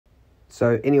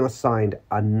So Ineos signed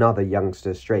another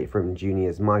youngster straight from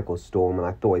juniors, Michael Storm, and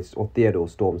I thought or Theodore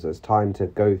Storm. So it's time to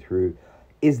go through,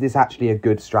 is this actually a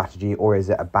good strategy or is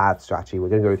it a bad strategy? We're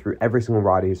going to go through every single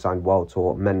rider who signed World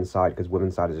Tour, men's side, because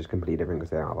women's side is just completely different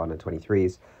because they don't have under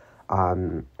 23s.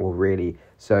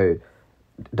 So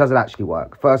does it actually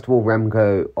work? First of all,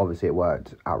 Remco, obviously it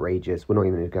worked. Outrageous. We're not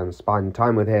even going to spend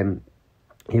time with him.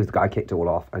 He was the guy who kicked it all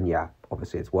off, and yeah,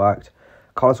 obviously it's worked.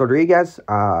 Carlos Rodriguez,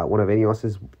 one of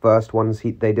Ineos' first ones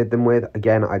they did them with.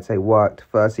 Again, I'd say worked.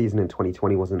 First season in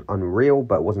 2020 wasn't unreal,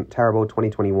 but wasn't terrible.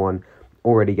 2021,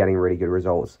 already getting really good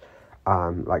results.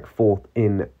 Like fourth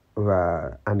in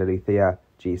Andalusia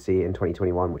GC in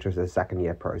 2021, which was his second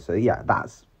year pro. So yeah,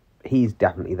 he's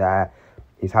definitely there.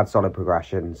 He's had solid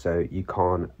progression, so you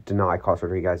can't deny Carlos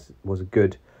Rodriguez was a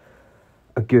good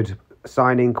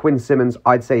signing. Quinn Simmons,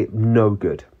 I'd say no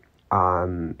good.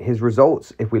 His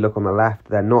results, if we look on the left,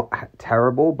 they're not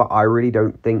terrible, but I really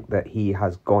don't think that he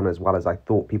has gone as well as I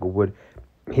thought people would.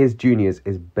 His juniors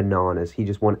is bananas. He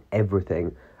just won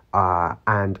everything,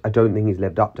 and I don't think he's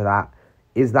lived up to that.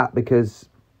 Is that because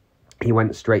he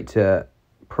went straight to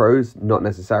pros? Not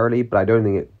necessarily, but I don't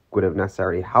think it would have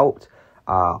necessarily helped.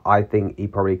 I think he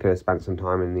probably could have spent some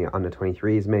time in the under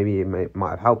 23s. Maybe it might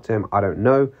have helped him. I don't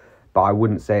know. But I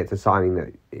wouldn't say it's a signing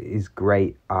that is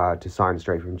great to sign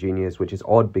straight from juniors, which is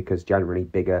odd because generally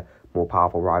bigger, more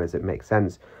powerful riders, it makes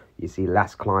sense. You see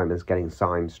less climbers getting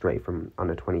signed straight from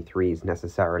under 23s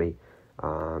necessarily.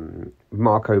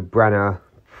 Marco Brenner,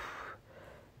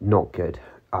 not good.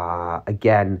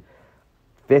 Again,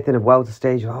 fifth in a Vuelta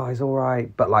stage, he's all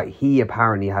right. But like he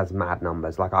apparently has mad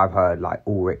numbers. Like I've heard like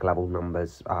Ulrich level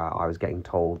numbers, I was getting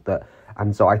told that.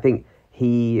 And so I think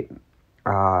he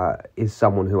is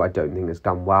someone who I don't think has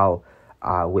done well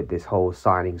with this whole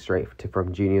signing straight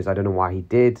from juniors. I don't know why he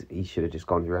did. He should have just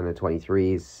gone through under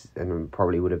 23s and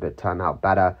probably would have turned out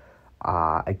better.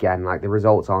 Again, like the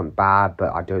results aren't bad,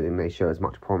 but I don't think they show as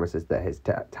much promise as that his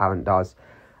talent does.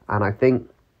 And I think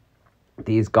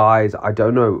these guys, I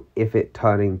don't know if it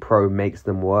turning pro makes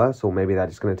them worse or maybe they're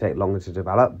just going to take longer to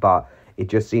develop, but it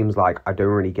just seems like I don't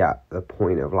really get the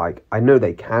point of like, I know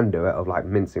they can do it, of like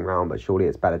mincing around, but surely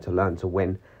it's better to learn to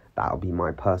win. That'll be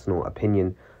my personal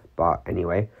opinion. But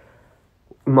anyway,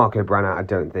 Marco Brenner, I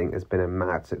don't think has been a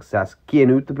mad success.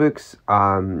 Kian Uterbux,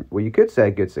 well, you could say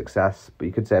a good success, but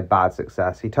you could say a bad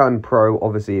success. He turned pro,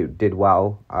 obviously did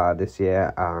well this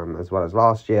year, as well as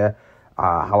last year.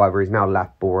 However, he's now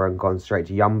left Bora and gone straight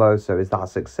to Jumbo. So is that a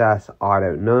success? I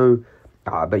don't know.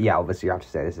 But yeah, obviously you have to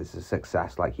say this is a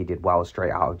success. Like he did well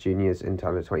straight out of juniors into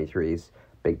under 23s,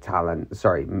 big talent.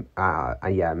 Sorry, missed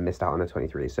out on the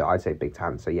 23s. So I'd say big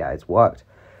talent. So yeah, it's worked.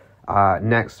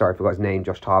 Next, sorry, I forgot his name,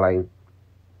 Josh Tarling.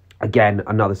 Again,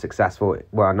 another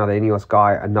Ineos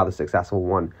guy, another successful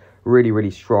one. Really,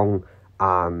 really strong.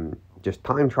 Just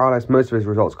time trialist. Most of his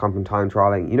results come from time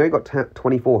trialing. You know, he got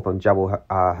 24th on Jebel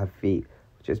Hafeet,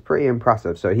 which is pretty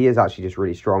impressive. So he is actually just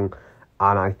really strong.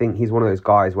 And I think he's one of those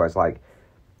guys where it's like,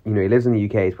 you know, he lives in the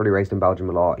UK. He's probably raced in Belgium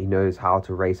a lot. He knows how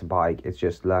to race a bike. It's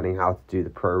just learning how to do the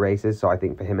pro races. So I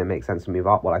think for him, it makes sense to move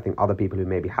up. Well, I think other people who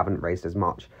maybe haven't raced as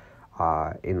much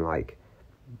in like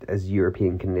as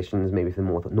European conditions, maybe for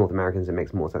North Americans, it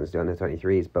makes more sense to do under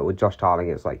 23s. But with Josh Tarling,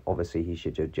 it's like, obviously he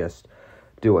should just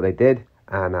do what they did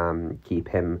and keep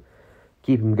him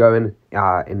going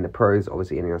in the pros.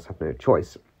 Obviously, Ineos have no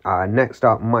choice. Next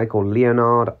up, Michael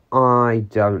Leonard. I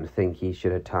don't think he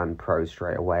should have turned pro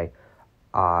straight away.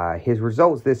 His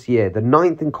results this year, the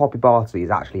 9th in Coppi Bartoli is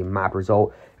actually a mad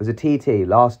result. It was a TT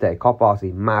last day, Coppi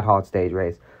Bartoli, mad hard stage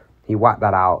race. He whacked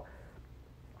that out.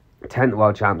 10th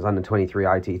world champs under 23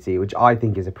 ITT, which I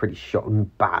think is a pretty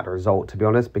bad result, to be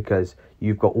honest, because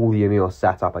you've got all the Ineos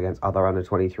set up against other under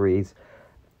 23s.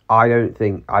 I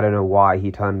don't know why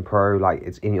he turned pro. Like,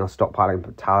 it's Ineos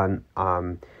stockpiling talent.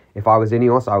 If I was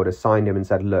Ineos, I would have signed him and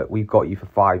said, look, we've got you for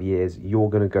 5 years. You're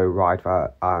going to go ride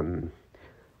for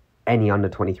any under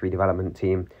 23 development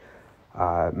team.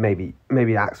 Maybe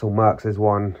Axel Merckx is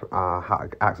one,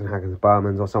 Axel Hagens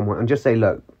Bermans or someone, and just say,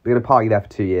 look, we're going to park you there for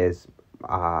 2 years,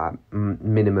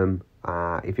 minimum.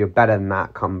 If you're better than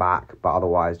that, come back. But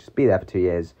otherwise, just be there for 2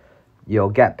 years. You'll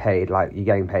get paid, like you're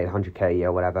getting paid 100k a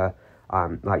year, whatever.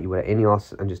 Like you would at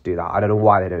Ineos, and just do that. I don't know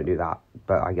why they don't do that,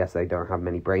 but I guess they don't have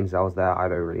many brain cells there. I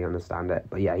don't really understand it.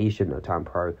 But yeah, he shouldn't have turned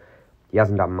pro. He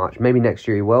hasn't done much. Maybe next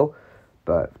year he will,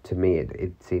 but to me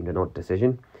it seemed an odd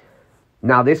decision.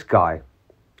 Now this guy,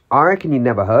 I reckon you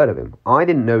never heard of him. I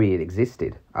didn't know he had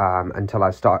existed until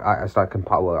I started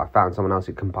compile. Well, I found someone else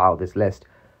who compiled this list.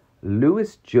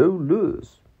 Joe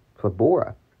Lewis for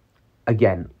Bora.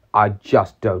 Again, I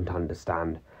just don't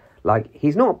understand. Like,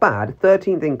 he's not bad.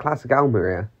 13th in Classic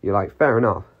Almeria. You're like, fair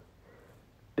enough.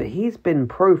 but he's been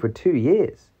pro for 2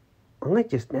 years. I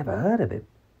just never heard of him.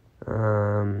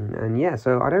 And yeah,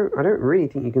 so I don't really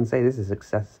think you can say this is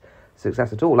success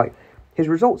at all. Like, his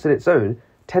results in its own,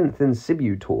 10th in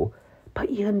Sibiu Tour,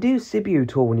 but you can do Sibiu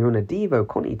Tour when you're on a Devo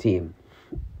Conti team.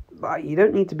 Like, you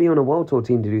don't need to be on a World Tour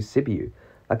team to do Sibiu.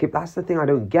 Like, if that's the thing I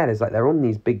don't get, is like they're on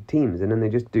these big teams and then they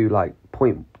just do like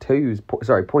point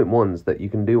ones that you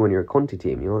can do when you're a Conti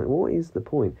team. You're like, what is the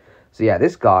point? So yeah,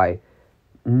 this guy,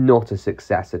 not a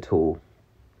success at all.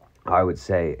 I would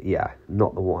say, yeah,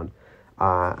 not the one.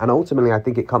 And ultimately, I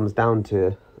think it comes down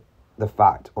to the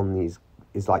fact on these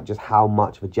is like just how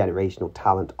much of a generational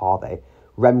talent are they.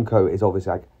 Remco is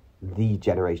obviously like the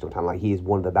generational talent. Like, he is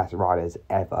one of the best riders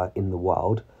ever in the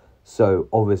world. So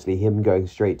obviously him going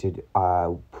straight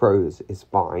to pros is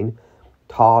fine.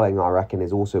 Tarling, I reckon,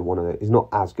 is also is not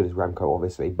as good as Remco,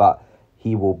 obviously, but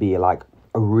he will be like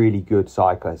a really good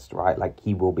cyclist, right? Like,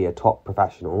 he will be a top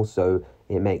professional, so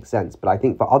it makes sense. But I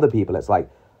think for other people, it's like,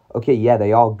 okay, yeah,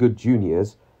 they are good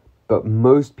juniors, but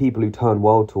most people who turn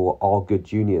World Tour are good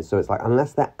juniors. So it's like,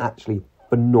 unless they're actually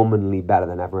phenomenally better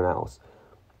than everyone else,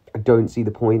 I don't see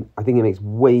the point. I think it makes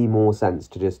way more sense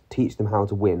to just teach them how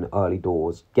to win early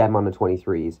doors, get them under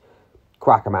 23s,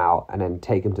 crack them out, and then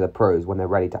take them to the pros when they're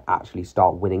ready to actually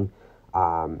start winning.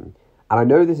 And I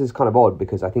know this is kind of odd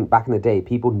because I think back in the day,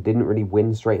 people didn't really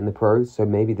win straight in the pros. So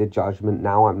maybe the judgment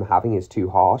now I'm having is too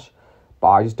harsh, but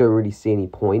I just don't really see any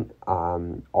point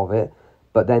of it.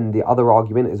 But then the other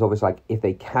argument is obviously like, if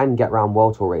they can get around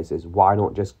World Tour races, why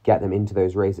not just get them into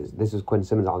those races? This is Quinn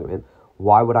Simmons' argument.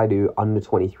 Why would I do under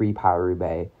 23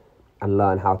 Paris-Roubaix and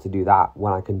learn how to do that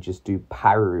when I can just do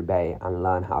Paris-Roubaix and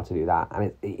learn how to do that?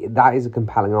 And that is a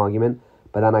compelling argument.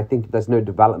 But then I think if there's no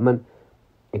development,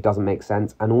 it doesn't make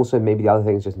sense. And also maybe the other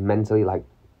thing is just mentally, like,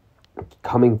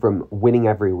 coming from winning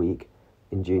every week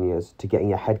in juniors to getting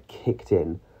your head kicked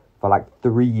in for like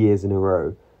 3 years in a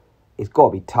row, it's got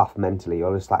to be tough mentally.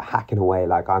 You're just like hacking away,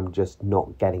 like, I'm just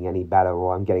not getting any better,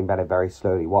 or I'm getting better very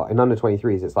slowly. Well, in under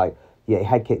 23s, it's like, yeah, your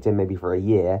head kicked in maybe for a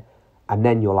year, and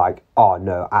then you're like, oh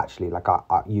no, actually, like,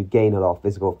 you gain a lot of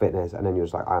physical fitness, and then you're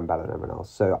just like, I'm better than everyone else.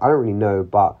 So I don't really know,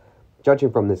 but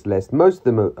judging from this list, most of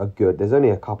them are good. There's only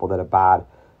a couple that are bad.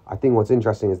 I think what's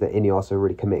interesting is that Ineos are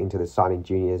really committing to the signing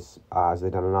juniors, as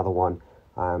they've done another one.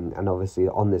 And obviously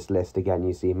on this list, again,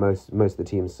 you see most of the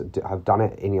teams have done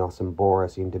it. Ineos and Bora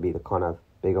seem to be the kind of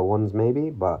bigger ones,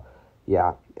 maybe. But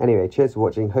yeah, anyway, cheers for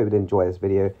watching. Hope you did enjoy this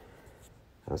video.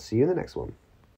 I'll see you in the next one.